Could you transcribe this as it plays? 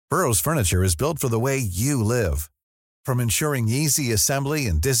Burrow's furniture is built for the way you live. From ensuring easy assembly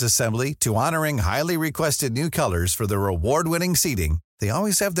and disassembly to honoring highly requested new colors for their award-winning seating, they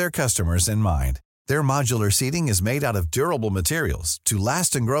always have their customers in mind. Their modular seating is made out of durable materials to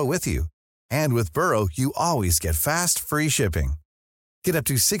last and grow with you. And with Burrow, you always get fast, free shipping. Get up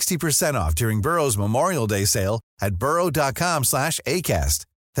to 60% off during Burrow's Memorial Day sale at burrow.com/ACAST.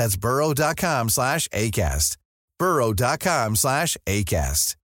 That's burrow.com/ACAST.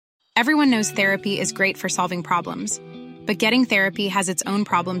 burrow.com/ACAST. Everyone knows therapy is great for solving problems, but getting therapy has its own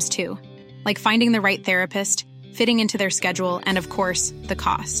problems too, like finding the right therapist, fitting into their schedule, and of course, the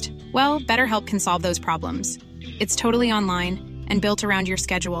cost. Well, BetterHelp can solve those problems. It's totally online and built around your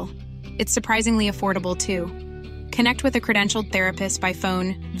schedule. It's surprisingly affordable too. Connect with a credentialed therapist by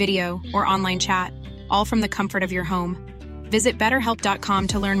phone, video, or online chat, all from the comfort of your home. Visit BetterHelp.com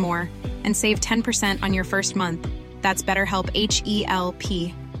to learn more and save 10% on your first month. That's BetterHelp,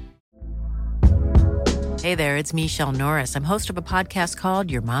 H-E-L-P. Hey there, it's Michelle Norris. I'm host of a podcast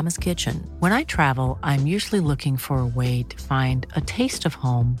called Your Mama's Kitchen. When I travel, I'm usually looking for a way to find a taste of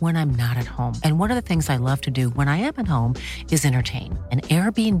home when I'm not at home. And one of the things I love to do when I am at home is entertain. And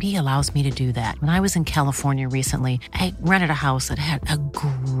Airbnb allows me to do that. When I was in California recently, I rented a house that had a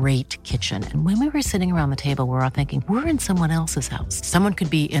great kitchen. And when we were sitting around the table, we were all thinking, we're in someone else's house. Someone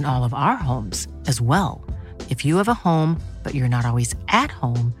could be in all of our homes as well. If you have a home, but you're not always at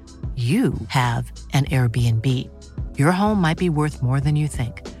home, you have an Airbnb. Your home might be worth more than you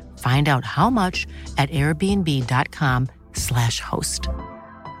think. Find out how much at airbnb.com/host.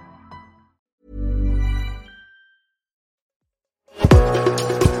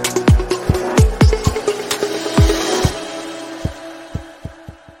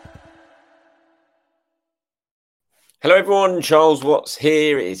 Hello everyone, Charles Watts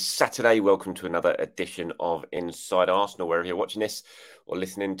here. It is Saturday. Welcome to another edition of Inside Arsenal. Wherever you're watching this or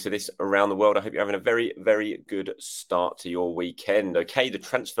listening to this around the world, I hope you're having a very, very good start to your weekend. Okay, the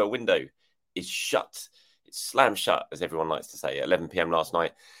transfer window is shut. It's slam shut, as everyone likes to say, at 11 p.m. last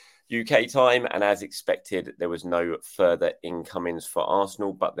night, UK time. And as expected, there was no further incomings for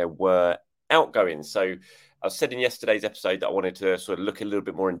Arsenal, but there were outgoings. So I said in yesterday's episode that I wanted to sort of look a little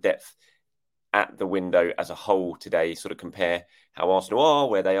bit more in depth at the window as a whole today, sort of compare how Arsenal are,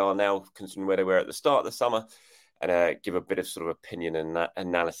 where they are now, considering where they were at the start of the summer, and give a bit of sort of opinion and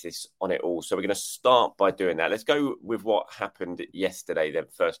analysis on it all. So we're going to start by doing that. Let's go with what happened yesterday then,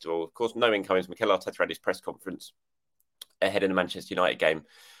 first of all. Of course, no incomings. Mikel Arteta had his press conference ahead of the Manchester United game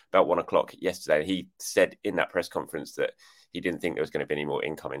about 1 o'clock yesterday. He said in that press conference that he didn't think there was going to be any more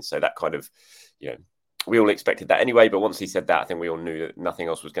incomings. So that kind of, we all expected that anyway, but once he said that, I think we all knew that nothing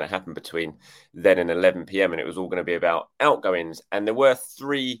else was going to happen between then and 11 p.m, and it was all going to be about outgoings. And there were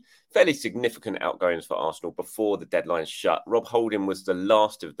 3 fairly significant outgoings for Arsenal before the deadline shut. Rob Holding was the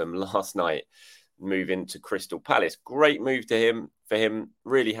last of them last night, moving to Crystal Palace. Great move for him.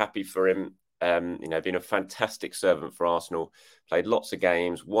 Really happy for him. Been a fantastic servant for Arsenal. Played lots of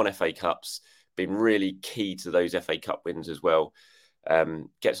games, won FA Cups, been really key to those FA Cup wins as well.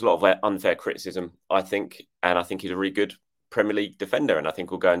 Gets a lot of unfair criticism, I think, and I think he's a really good Premier League defender, and I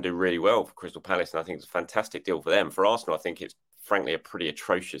think will go and do really well for Crystal Palace, and I think it's a fantastic deal for them. For Arsenal, I think it's frankly a pretty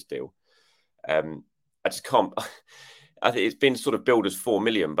atrocious deal. I just can't. I think it's been sort of billed as 4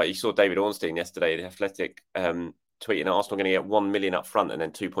 million, but you saw David Ornstein yesterday, the Athletic, tweeting at Arsenal going to get 1 million up front and then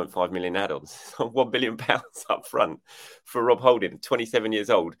 2.5 million add-ons. £1 billion up front for Rob Holding, 27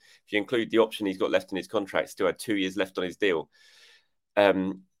 years old. If you include the option he's got left in his contract, still had 2 years left on his deal.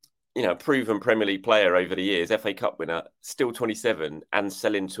 Proven Premier League player over the years, FA Cup winner, still 27 and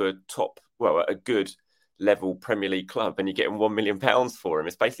selling to a good level Premier League club, and you're getting £1 million for him.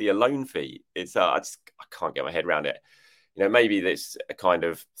 It's basically a loan fee. It's I can't get my head around it. Maybe that's a kind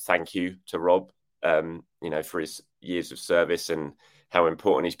of thank you to Rob, for his years of service and how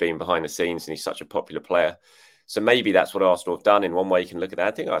important he's been behind the scenes, and he's such a popular player. So maybe that's what Arsenal have done. In one way, you can look at that.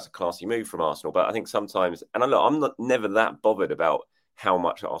 I think that's a classy move from Arsenal. But I think sometimes, and I'm never that bothered about how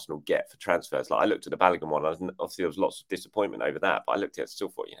much Arsenal get for transfers. Like I looked at the Balogun one. Obviously, there was lots of disappointment over that. But I looked at it, still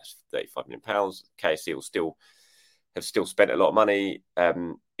thought, £35 million. KSC will have spent a lot of money.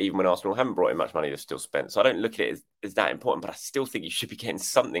 Even when Arsenal haven't brought in much money, they've still spent. So I don't look at it as that important. But I still think you should be getting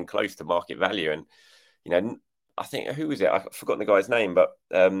something close to market value. And, I think, who was it? I've forgotten the guy's name, but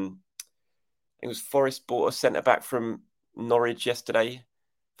it was Forest bought a centre-back from Norwich yesterday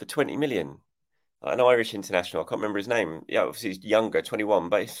for 20 million. An Irish international. I can't remember his name. Yeah, obviously he's younger, 21,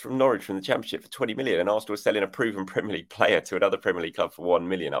 but he's from Norwich from the Championship for 20 million. And Arsenal was selling a proven Premier League player to another Premier League club for 1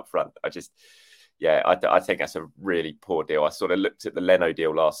 million up front. I think that's a really poor deal. I sort of looked at the Leno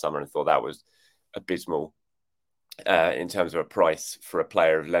deal last summer and thought that was abysmal. in terms of a price for a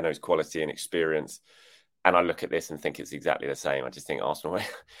player of Leno's quality and experience. And I look at this and think it's exactly the same. I just think Arsenal,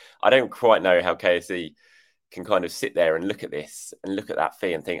 I don't quite know how KSE can kind of sit there and look at this and look at that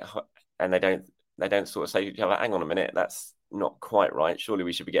fee and think, and they don't sort of say to each other, hang on a minute, that's not quite right. Surely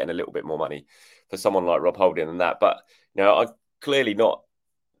we should be getting a little bit more money for someone like Rob Holding than that. But, I clearly not,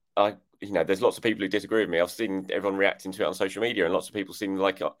 there's lots of people who disagree with me. I've seen everyone reacting to it on social media, and lots of people seem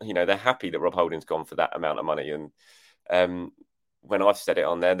like, they're happy that Rob Holding's gone for that amount of money. And when I've said it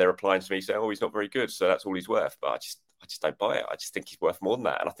on there, they're replying to me saying, "Oh, he's not very good, so that's all he's worth." But I just don't buy it. I just think he's worth more than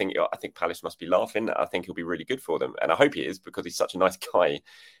that. And I think Palace must be laughing. I think he'll be really good for them, and I hope he is, because he's such a nice guy,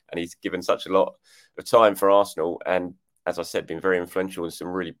 and he's given such a lot of time for Arsenal. And as I said, been very influential in some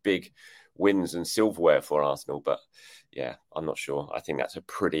really big wins and silverware for Arsenal. But yeah, I'm not sure. I think that's a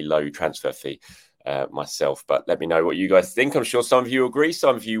pretty low transfer fee myself. But let me know what you guys think. I'm sure some of you agree,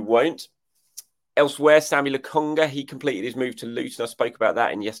 some of you won't. Elsewhere, Sammy Lokonga, he completed his move to Luton. I spoke about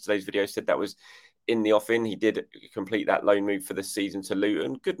that in yesterday's video, said that was in the offing. He did complete that loan move for the season to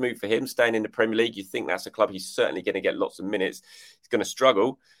Luton. Good move for him, staying in the Premier League. You think that's a club he's certainly going to get lots of minutes. He's going to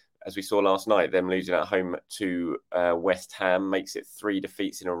struggle, as we saw last night. Them losing at home to West Ham makes it 3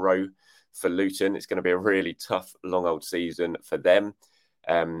 defeats in a row for Luton. It's going to be a really tough, long old season for them.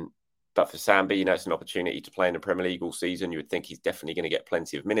 But for Sambi, it's an opportunity to play in the Premier League all season. You would think he's definitely going to get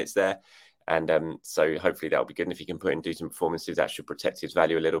plenty of minutes there. And so hopefully that'll be good. And if he can put in decent performances, that should protect his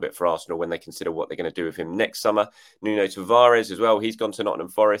value a little bit for Arsenal when they consider what they're going to do with him next summer. Nuno Tavares as well. He's gone to Nottingham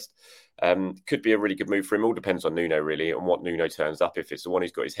Forest. Could be a really good move for him. All depends on Nuno, really, and what Nuno turns up. If it's the one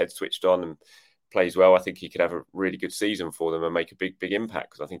who's got his head switched on and plays well, I think he could have a really good season for them and make a big, big impact,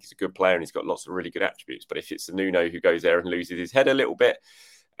 because I think he's a good player and he's got lots of really good attributes. But if it's the Nuno who goes there and loses his head a little bit,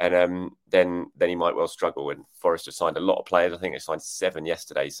 and then he might well struggle. And Forest have signed a lot of players. I think they signed 7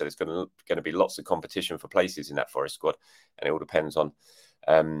 yesterday. So there's going to be lots of competition for places in that Forest squad. And it all depends on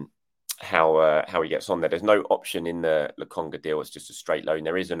how he gets on there. There's no option in the Lokonga deal. It's just a straight loan.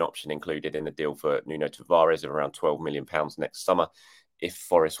 There is an option included in the deal for Nuno Tavares of around £12 million next summer, if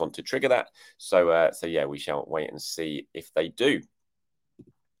Forest want to trigger that. So yeah, we shall wait and see if they do.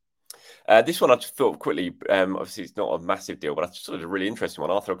 This one I just thought quickly, obviously it's not a massive deal, but I just thought it was a really interesting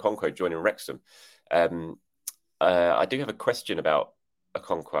one. Arthur Okonkwo joining Wrexham. I do have a question about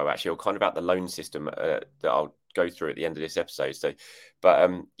Okonkwo, actually, or kind of about the loan system that I'll go through at the end of this episode.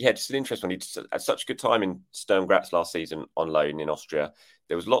 Yeah, just an interesting one. He had such a good time in Sturm Graz last season on loan in Austria.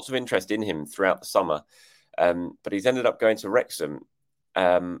 There was lots of interest in him throughout the summer, but he's ended up going to Wrexham,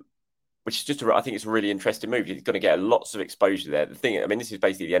 which is just, I think it's a really interesting move. He's going to get lots of exposure there. The thing, this is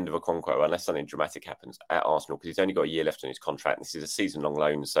basically the end of Okonkwo, unless something dramatic happens at Arsenal, because he's only got a year left on his contract. This is a season-long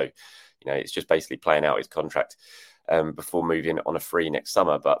loan, so it's just basically playing out his contract before moving on a free next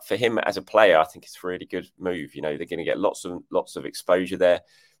summer. But for him as a player, I think it's a really good move. They're going to get lots of exposure there.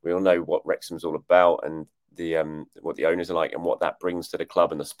 We all know what Wrexham's all about, and what the owners are like, and what that brings to the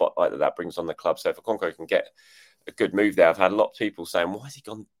club, and the spotlight that brings on the club. So if Okonkwo can get a good move there, I've had a lot of people saying, why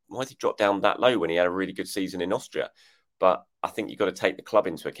has he dropped down that low when he had a really good season in Austria? But I think you've got to take the club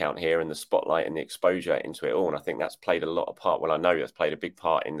into account here, and the spotlight and the exposure into it all. And I think that's played a lot of part. Well, I know that's played a big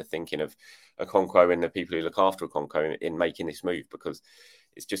part in the thinking of Okonkwo and the people who look after Okonkwo in making this move, because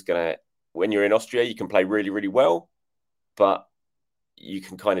it's just going to, when you're in Austria, you can play really, really well, but you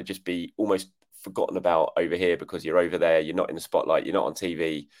can kind of just be almost forgotten about over here because you're over there, you're not in the spotlight, you're not on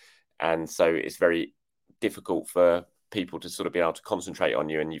TV. And so it's very difficult for people to sort of be able to concentrate on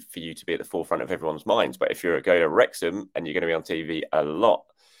you, and for you to be at the forefront of everyone's minds. But if you're going to Wrexham and you're going to be on TV a lot,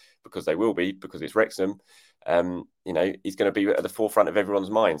 because they will be, because it's Wrexham, he's going to be at the forefront of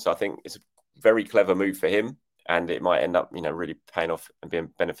everyone's mind. So I think it's a very clever move for him, and it might end up, really paying off and being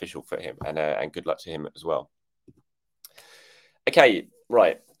beneficial for him. And good luck to him as well. Okay,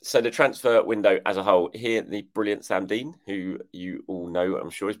 right. So the transfer window as a whole, here the brilliant Sam Dean, who you all know,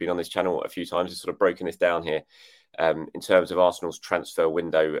 I'm sure, has been on this channel a few times, has sort of broken this down here in terms of Arsenal's transfer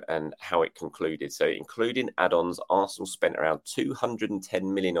window and how it concluded. So including add-ons, Arsenal spent around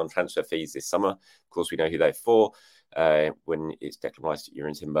 210 million on transfer fees this summer. Of course, we know who they're for when it's Declan Rice,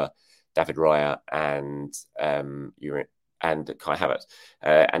 Jurrien Timber, David Raya, and Kai Havertz,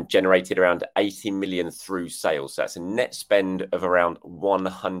 and generated around 80 million through sales. So that's a net spend of around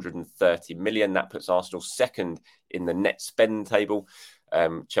 130 million. That puts Arsenal second in the net spend table.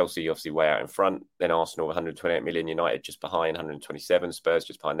 Chelsea obviously way out in front. Then Arsenal 128 million, United just behind 127, Spurs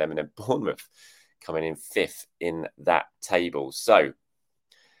just behind them, and then Bournemouth coming in fifth in that table. So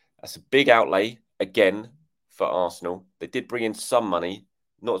that's a big outlay again for Arsenal. They did bring in some money,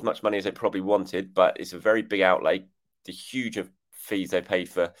 not as much money as they probably wanted, but it's a very big outlay. The huge fees they paid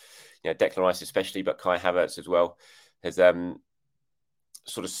for Declan Rice especially, but Kai Havertz as well, has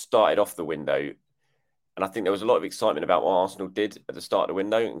sort of started off the window. And I think there was a lot of excitement about what Arsenal did at the start of the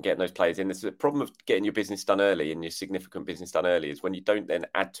window and getting those players in. This is the problem of getting your business done early and your significant business done early is when you don't then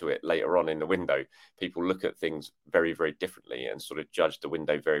add to it later on in the window, people look at things very, very differently and sort of judge the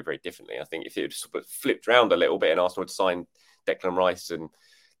window very, very differently. I think if it had sort of flipped around a little bit and Arsenal had signed Declan Rice and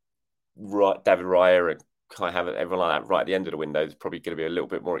David Raya and Kai Havertz, everyone like that right at the end of the window, there's probably going to be a little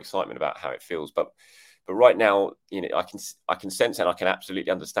bit more excitement about how it feels. But right now, I can sense and I can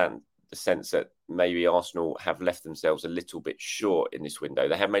absolutely understand the sense that maybe Arsenal have left themselves a little bit short in this window.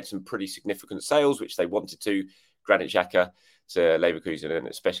 They have made some pretty significant sales, which they wanted to. Granit Xhaka to Leverkusen, and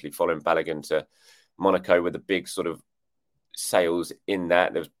especially following Balogun to Monaco, with the big sort of sales in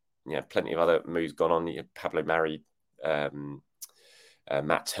that. There was plenty of other moves gone on. Pablo Mari,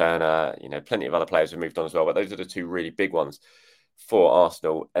 Matt Turner, plenty of other players have moved on as well. But those are the two really big ones for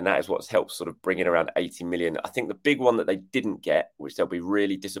Arsenal, and that is what's helped sort of bring in around 80 million. I think the big one that they didn't get, which they'll be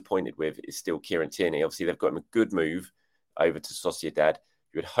really disappointed with, is still Kieran Tierney. Obviously, they've got him a good move over to Sociedad.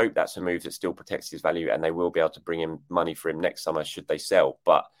 You would hope that's a move that still protects his value, and they will be able to bring in money for him next summer should they sell.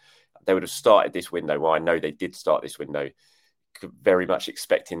 But they would have started this window, well, I know they did start this window, very much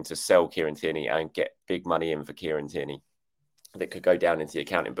expecting to sell Kieran Tierney and get big money in for Kieran Tierney that could go down into the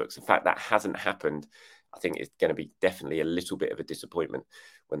accounting books. In fact, that hasn't happened. I think it's going to be definitely a little bit of a disappointment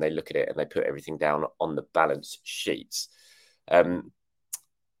when they look at it and they put everything down on the balance sheets. And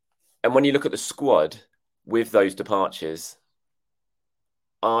when you look at the squad with those departures,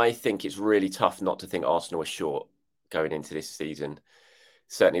 I think it's really tough not to think Arsenal are short going into this season.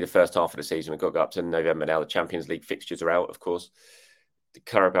 Certainly the first half of the season, we've got to go up to November now. The Champions League fixtures are out, of course. The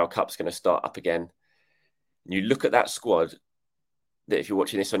Carabao Cup's going to start up again. And you look at that squad, that if you're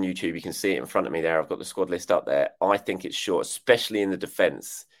watching this on YouTube, you can see it in front of me there. I've got the squad list up there. I think it's short, especially in the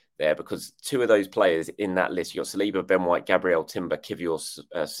defence there, because two of those players in that list, you've got Saliba, Ben White, Gabriel, Timber, Kivior,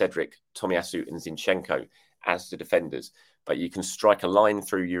 Cedric, Tomiyasu and Zinchenko as the defenders. But you can strike a line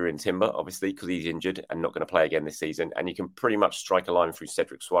through Jurrien Timber, obviously, because he's injured and not going to play again this season. And you can pretty much strike a line through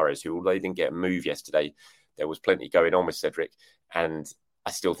Cedric Suarez, who, although he didn't get a move yesterday, there was plenty going on with Cedric. And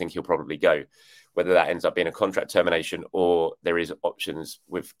I still think he'll probably go. Whether that ends up being a contract termination or there is options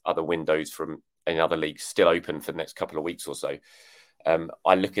with other windows from any other leagues still open for the next couple of weeks or so.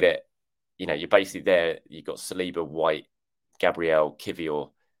 I look at it, you're basically there. You've got Saliba, White, Gabriel,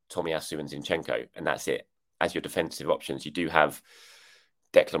 Kivior, Tomiyasu and Zinchenko, and that's it. As your defensive options, you do have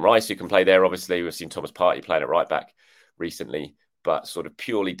Declan Rice who can play there. Obviously, we've seen Thomas Partey playing at right back recently, but sort of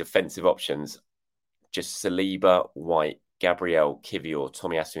purely defensive options, just Saliba, White, Gabriel, Kivior,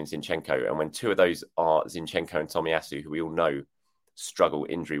 Tomiyasu and Zinchenko. And when two of those are Zinchenko and Tomiyasu, who we all know struggle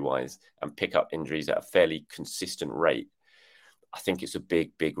injury-wise and pick up injuries at a fairly consistent rate, I think it's a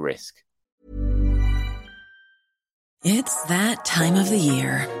big, big risk. It's that time of the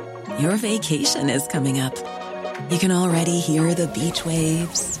year. Your vacation is coming up. You can already hear the beach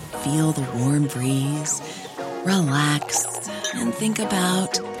waves, feel the warm breeze, relax, and think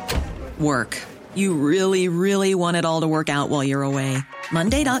about work. You really, really want it all to work out while you're away.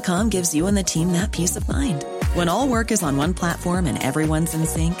 Monday.com gives you and the team that peace of mind. When all work is on one platform and everyone's in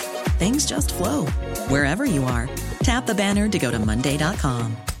sync, things just flow. Wherever you are, tap the banner to go to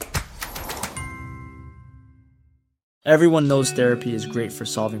Monday.com. Everyone knows therapy is great for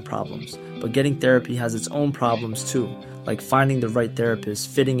solving problems, but getting therapy has its own problems too, like finding the right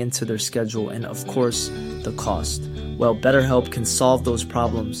therapist, fitting into their schedule, and of course, the cost. Well, BetterHelp can solve those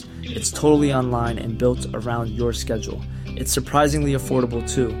problems. It's totally online and built around your schedule. It's surprisingly affordable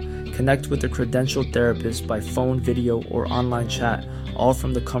too. Connect with a credentialed therapist by phone, video, or online chat, all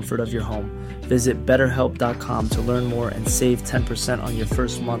from the comfort of your home. Visit BetterHelp.com to learn more and save 10% on your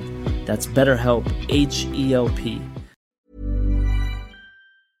first month. That's BetterHelp, H-E-L-P.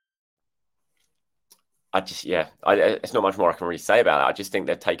 It's not much more I can really say about it. I just think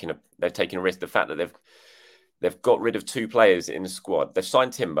they're taking a risk. The fact that they've got rid of two players in the squad. They've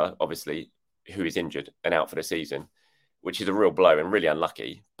signed Timber, obviously, who is injured and out for the season, which is a real blow and really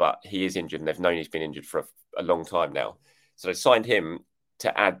unlucky. But he is injured, and they've known he's been injured for a long time now. So they signed him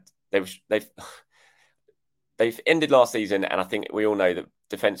to add. They've ended last season, and I think we all know that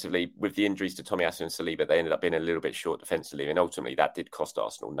defensively, with the injuries to Tomiyasu and Saliba, they ended up being a little bit short defensively, and ultimately that did cost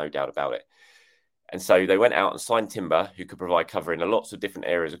Arsenal, no doubt about it. And so they went out and signed Timber, who could provide cover in lots of different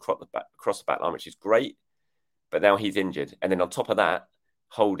areas across the back line, which is great. But now he's injured. And then on top of that,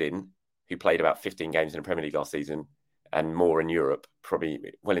 Holding, who played about 15 games in the Premier League last season and more in Europe, probably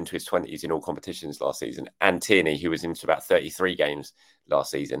well into his 20s in all competitions last season, and Tierney, who was into about 33 games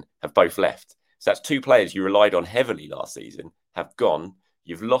last season, have both left. So that's two players you relied on heavily last season, have gone,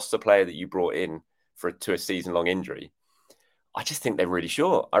 You've lost a player that you brought in to a season-long injury. I just think they're really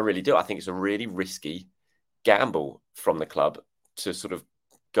short. I really do. I think it's a really risky gamble from the club to sort of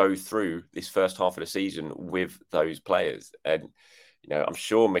go through this first half of the season with those players. And, I'm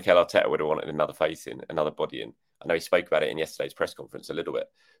sure Mikel Arteta would have wanted another face in, another body in. I know he spoke about it in yesterday's press conference a little bit,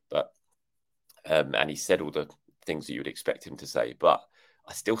 but and he said all the things that you would expect him to say, but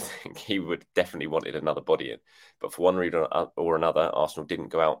I still think he would definitely wanted another body in. But for one reason or another, Arsenal didn't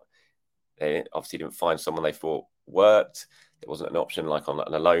go out. They obviously didn't find someone they thought worked. There wasn't an option like on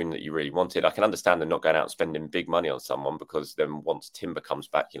a loan that you really wanted. I can understand them not going out and spending big money on someone, because then once Timber comes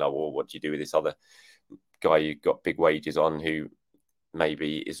back, well, what do you do with this other guy you got big wages on who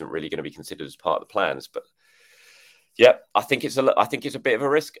maybe isn't really going to be considered as part of the plans? But yeah, I think it's a bit of a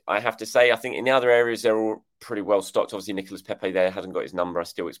risk, I have to say. I think in the other areas they're all pretty well stocked. Obviously, Nicolas Pepe there hasn't got his number. I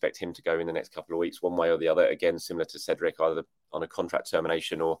still expect him to go in the next couple of weeks, one way or the other. Again, similar to Cedric, either on a contract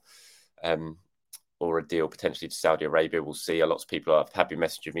termination or a deal potentially to Saudi Arabia. We'll see. Lots of people have been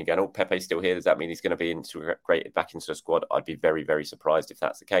messaging me going, "Oh, Pepe's still here. Does that mean he's going to be integrated back into the squad?" I'd be very, very surprised if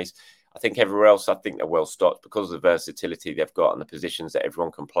that's the case. I think everywhere else, I think they're well stocked because of the versatility they've got and the positions that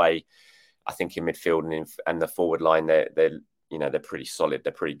everyone can play. I think in midfield and the forward line, they're pretty solid.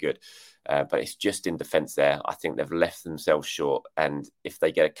 They're pretty good. But it's just in defence there. I think they've left themselves short. And if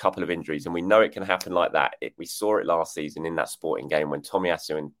they get a couple of injuries, and we know it can happen like that, we saw it last season in that Sporting game when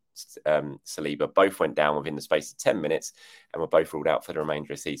Tomiyasu and Saliba both went down within the space of 10 minutes and were both ruled out for the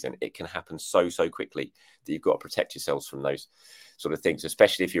remainder of the season. It can happen so quickly that you've got to protect yourselves from those sort of things,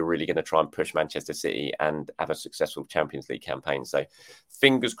 especially if you're really going to try and push Manchester City and have a successful Champions League campaign. So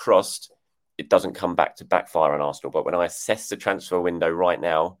fingers crossed it doesn't come back to backfire on Arsenal. But when I assess the transfer window right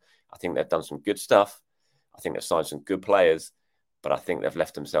now, I think they've done some good stuff. I think they've signed some good players, but I think they've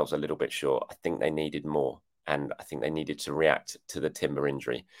left themselves a little bit short. I think they needed more. And I think they needed to react to the Timber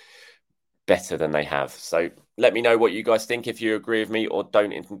injury better than they have. So let me know what you guys think. If you agree with me or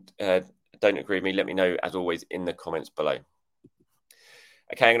don't agree with me, let me know, as always, in the comments below.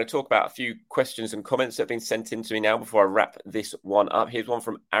 Okay, I'm going to talk about a few questions and comments that have been sent in to me now before I wrap this one up. Here's one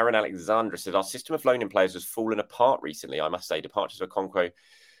from Aaron Alexandra. It says, our system of loaning players has fallen apart recently. I must say, departures of Okonkwo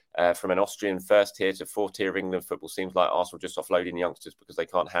from an Austrian first tier to fourth tier of England football seems like Arsenal just offloading youngsters because they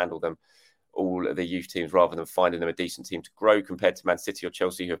can't handle them, all of the youth teams, rather than finding them a decent team to grow, compared to Man City or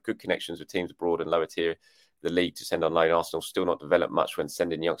Chelsea, who have good connections with teams abroad and lower tier the league to send on loan. Arsenal still not developed much when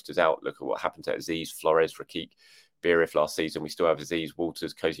sending youngsters out. Look at what happened to Aziz, Flores, Rakik, Birif last season. We still have Aziz,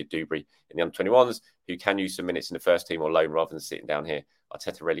 Walters, Kozia, Dubry in the under-21s who can use some minutes in the first team or loan rather than sitting down here.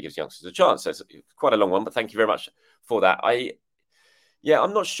 Arteta really gives youngsters a chance. So it's quite a long one, but thank you very much for that.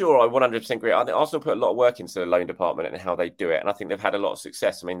 I'm not sure I 100% agree. I think Arsenal put a lot of work into the loan department and how they do it, and I think they've had a lot of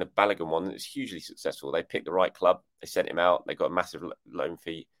success. I mean, the Balogun one is hugely successful. They picked the right club. They sent him out. They got a massive loan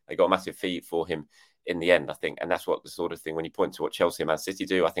fee. They got a massive fee for him in the end, I think. And that's what the sort of thing, when you point to what Chelsea and Man City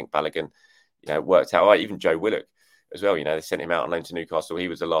do, I think Balogun, worked out. Even Joe Willock as well. They sent him out on loan to Newcastle. He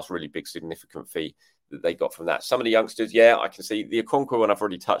was the last really big, significant fee that they got from that. Some of the youngsters, I can see the Okonkwo one I've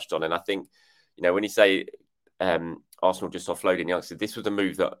already touched on. And I think, when you say Arsenal just offloading youngsters, this was a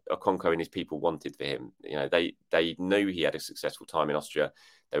move that Okonkwo and his people wanted for him. They knew he had a successful time in Austria.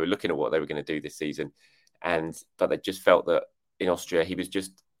 They were looking at what they were going to do this season. But they just felt that in Austria, he was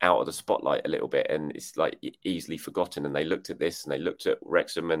just out of the spotlight a little bit, and it's like easily forgotten. And they looked at this and they looked at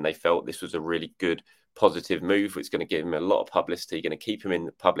Wrexham and they felt this was a really good, positive move. It's going to give him a lot of publicity, going to keep him in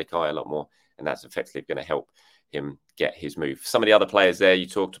the public eye a lot more. And that's effectively going to help him get his move. Some of the other players there you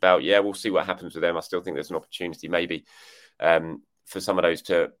talked about, we'll see what happens with them. I still think there's an opportunity maybe for some of those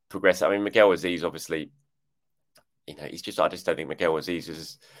to progress. I mean, Miguel Aziz, obviously, I just don't think Miguel Aziz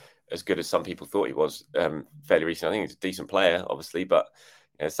is as good as some people thought he was fairly recently. I think he's a decent player, obviously, but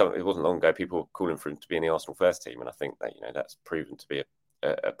it wasn't long ago people were calling for him to be in the Arsenal first team, and I think that that's proven to be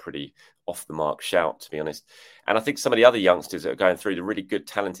a pretty off the mark shout, to be honest. And I think some of the other youngsters that are going through, the really good,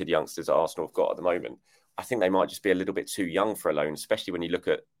 talented youngsters that Arsenal have got at the moment, I think they might just be a little bit too young for a loan, especially when you look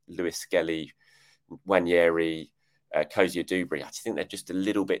at Lewis Skelly, Nwaneri, Kozia, Dubry. I think they're just a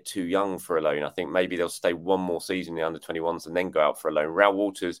little bit too young for a loan. I think maybe they'll stay one more season in the under-21s and then go out for a loan. Raul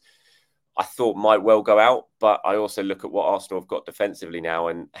Walters, I thought might well go out, but I also look at what Arsenal have got defensively now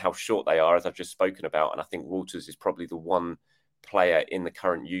and how short they are, as I've just spoken about. And I think Walters is probably the one player in the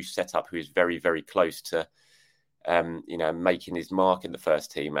current youth setup who is very, very close to, making his mark in the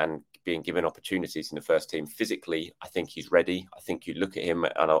first team and being given opportunities in the first team. Physically, I think he's ready. I think you look at him,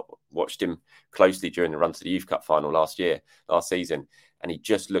 and I watched him closely during the run to the Youth Cup final last season, and he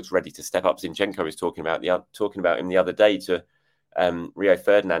just looks ready to step up. Zinchenko was talking about him the other day to Rio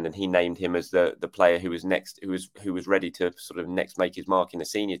Ferdinand, and he named him as the player who was next, who was ready to sort of next make his mark in the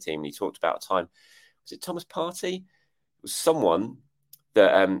senior team. And he talked about a time, was it Thomas Partey? It was someone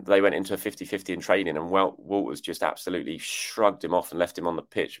that they went into a 50-50 in training, and Walters just absolutely shrugged him off and left him on the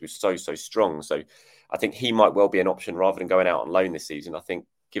pitch. He was so strong. So I think he might well be an option rather than going out on loan this season. I think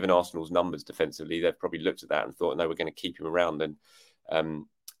given Arsenal's numbers defensively, they've probably looked at that and thought, no, we're going to keep him around and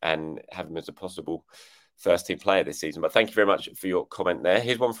have him as a possible first-team player this season. But thank you very much for your comment there.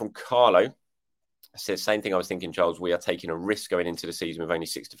 Here's one from Carlo. Says, same thing I was thinking, Charles. We are taking a risk going into the season with only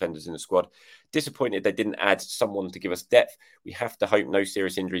 6 defenders in the squad. Disappointed they didn't add someone to give us depth. We have to hope no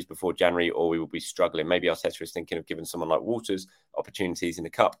serious injuries before January or we will be struggling. Maybe Arteta is thinking of giving someone like Walters opportunities in the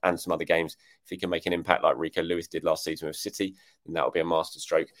Cup and some other games. If he can make an impact like Rico Lewis did last season with City, then that will be a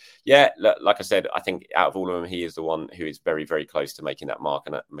masterstroke. Yeah, like I said, I think out of all of them, he is the one who is very, very close to making that mark.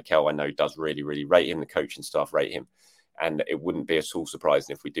 And Mikel, I know, does really, really rate him. The coaching staff rate him. And it wouldn't be at all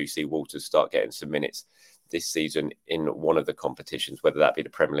surprising if we do see Walters start getting some minutes this season in one of the competitions, whether that be the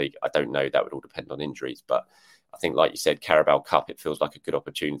Premier League. I don't know. That would all depend on injuries. But I think, like you said, Carabao Cup, it feels like a good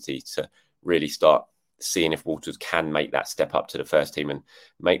opportunity to really start seeing if Walters can make that step up to the first team and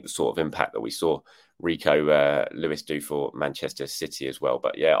make the sort of impact that we saw Rico Lewis do for Manchester City as well.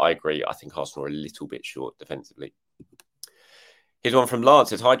 But yeah, I agree. I think Arsenal are a little bit short defensively. Here's one from Lance.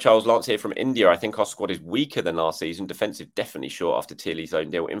 It says, hi, Charles. Lance here from India. I think our squad is weaker than last season. Defensive definitely short after Tierney's own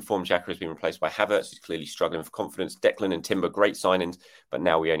deal. Informed Xhaka has been replaced by Havertz, who's clearly struggling for confidence. Declan and Timber, great signings, but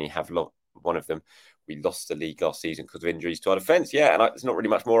now we only have one of them. We lost the league last season because of injuries to our defence. Yeah, and there's not really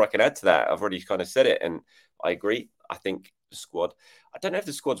much more I can add to that. I've already kind of said it, and I agree. I think the squad, I don't know if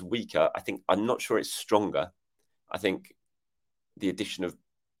the squad's weaker. I'm not sure it's stronger. I think the addition of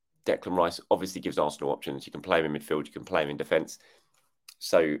Declan Rice obviously gives Arsenal options. You can play him in midfield, you can play him in defence.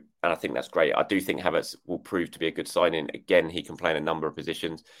 So, and I think that's great. I do think Havertz will prove to be a good signing. Again, he can play in a number of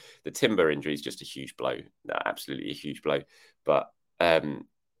positions. The Timber injury is just a huge blow. Absolutely a huge blow. But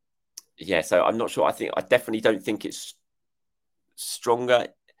yeah, so I'm not sure. I definitely don't think it's stronger.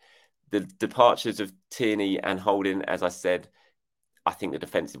 The departures of Tierney and Holding, as I said, I think the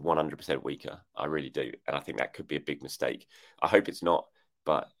defence is 100% weaker. I really do. And I think that could be a big mistake. I hope it's not.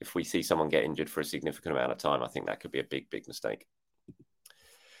 But if we see someone get injured for a significant amount of time, I think that could be a big, big mistake.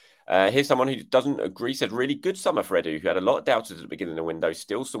 Here's someone who doesn't agree. Said, really good summer for Edu, who had a lot of doubters at the beginning of the window.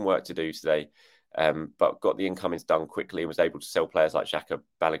 Still some work to do today, but got the incomings done quickly and was able to sell players like Xhaka,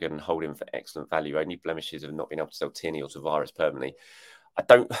 Balogun and Holding for excellent value. Only blemishes have not been able to sell Tierney or Tavares permanently.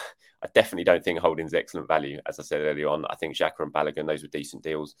 I definitely don't think Holding's excellent value. As I said earlier on, I think Xhaka and Balogun, those were decent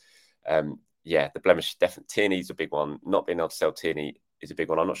deals. Yeah, the blemish, definitely Tierney's a big one. Not being able to sell Tierney is a big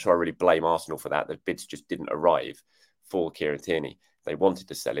one. I'm not sure I really blame Arsenal for that. The bids just didn't arrive for Kieran Tierney. They wanted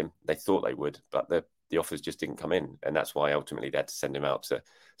to sell him. They thought they would, but the offers just didn't come in. And that's why ultimately they had to send him out to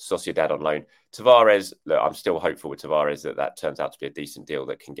Sociedad on loan. Tavares, look, I'm still hopeful with Tavares that turns out to be a decent deal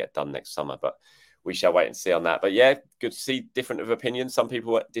that can get done next summer. But we shall wait and see on that. But yeah, good to see different of opinions. Some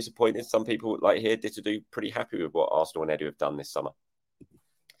people were disappointed. Some people, like here, do pretty happy with what Arsenal and Edu have done this summer.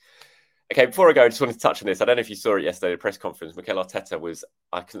 Okay, before I go, I just wanted to touch on this. I don't know if you saw it yesterday, the press conference. Mikel Arteta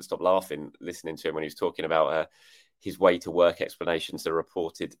I couldn't stop laughing listening to him when he was talking about his way to work explanations that are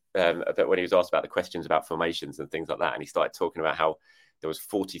reported about when he was asked about the questions about formations and things like that. And he started talking about how there was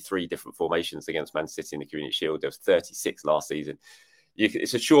 43 different formations against Man City in the Community Shield. There was 36 last season.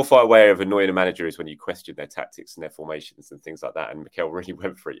 It's a surefire way of annoying a manager is when you question their tactics and their formations and things like that. And Mikel really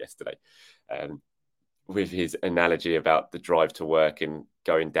went for it yesterday with his analogy about the drive to work and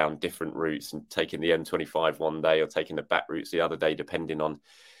going down different routes and taking the M25 one day or taking the back routes the other day, depending on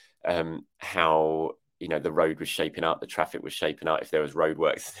how the road was shaping up, the traffic was shaping up, if there was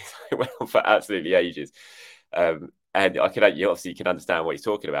roadworks. It went on for absolutely ages. And you can understand what he's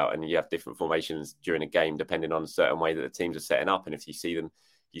talking about. And you have different formations during a game, depending on a certain way that the teams are setting up. And if you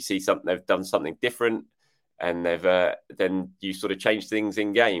see something, they've done something different and then you sort of change things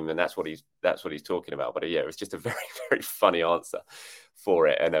in game. And that's what he's talking about. But yeah, it was just a very, very funny answer for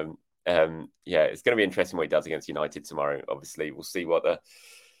it. And yeah, it's going to be interesting what he does against United tomorrow. Obviously, we'll see what the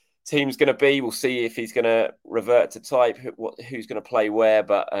team's going to be. We'll see if he's going to revert to type, who's going to play where.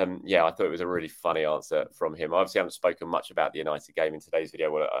 But yeah, I thought it was a really funny answer from him. I obviously haven't spoken much about the United game in today's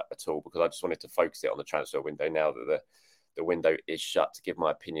video at all because I just wanted to focus it on the transfer window now that the window is shut to give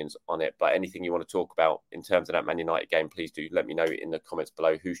my opinions on it. But anything you want to talk about in terms of that Man United game, please do let me know in the comments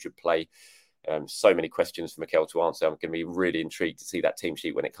below who should play. So many questions for Mikel to answer. I'm going to be really intrigued to see that team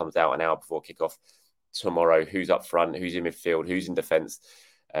sheet when it comes out an hour before kickoff tomorrow. Who's up front, who's in midfield, who's in defence.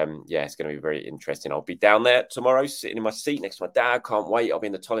 It's going to be very interesting. I'll be down there tomorrow, sitting in my seat next to my dad. Can't wait. I'll be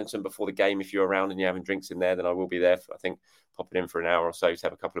in the Tollington before the game. If you're around and you're having drinks in there, then I will be there. I think popping in for an hour or so to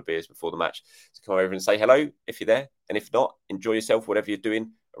have a couple of beers before the match. So come over and say hello if you're there. And if not, enjoy yourself, whatever you're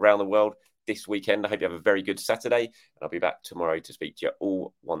doing around the world this weekend. I hope you have a very good Saturday. And I'll be back tomorrow to speak to you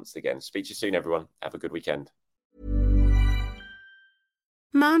all once again. Speak to you soon, everyone. Have a good weekend.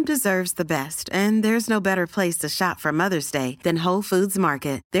 Mom deserves the best, and there's no better place to shop for Mother's Day than Whole Foods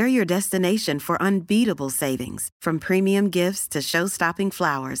Market. They're your destination for unbeatable savings, from premium gifts to show-stopping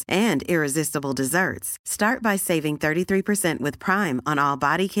flowers and irresistible desserts. Start by saving 33% with Prime on all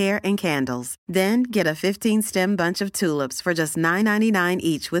body care and candles. Then get a 15-stem bunch of tulips for just $9.99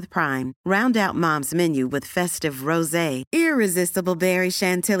 each with Prime. Round out Mom's menu with festive rosé, irresistible berry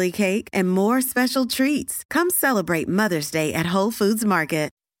chantilly cake, and more special treats. Come celebrate Mother's Day at Whole Foods Market.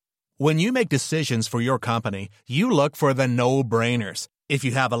 When you make decisions for your company, you look for the no-brainers. If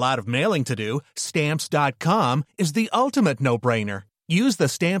you have a lot of mailing to do, Stamps.com is the ultimate no-brainer. Use the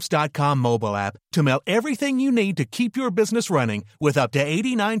Stamps.com mobile app to mail everything you need to keep your business running with up to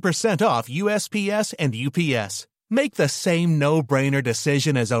 89% off USPS and UPS. Make the same no-brainer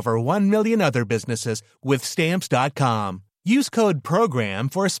decision as over 1 million other businesses with Stamps.com. Use code PROGRAM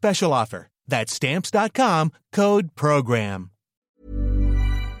for a special offer. That's Stamps.com, code PROGRAM.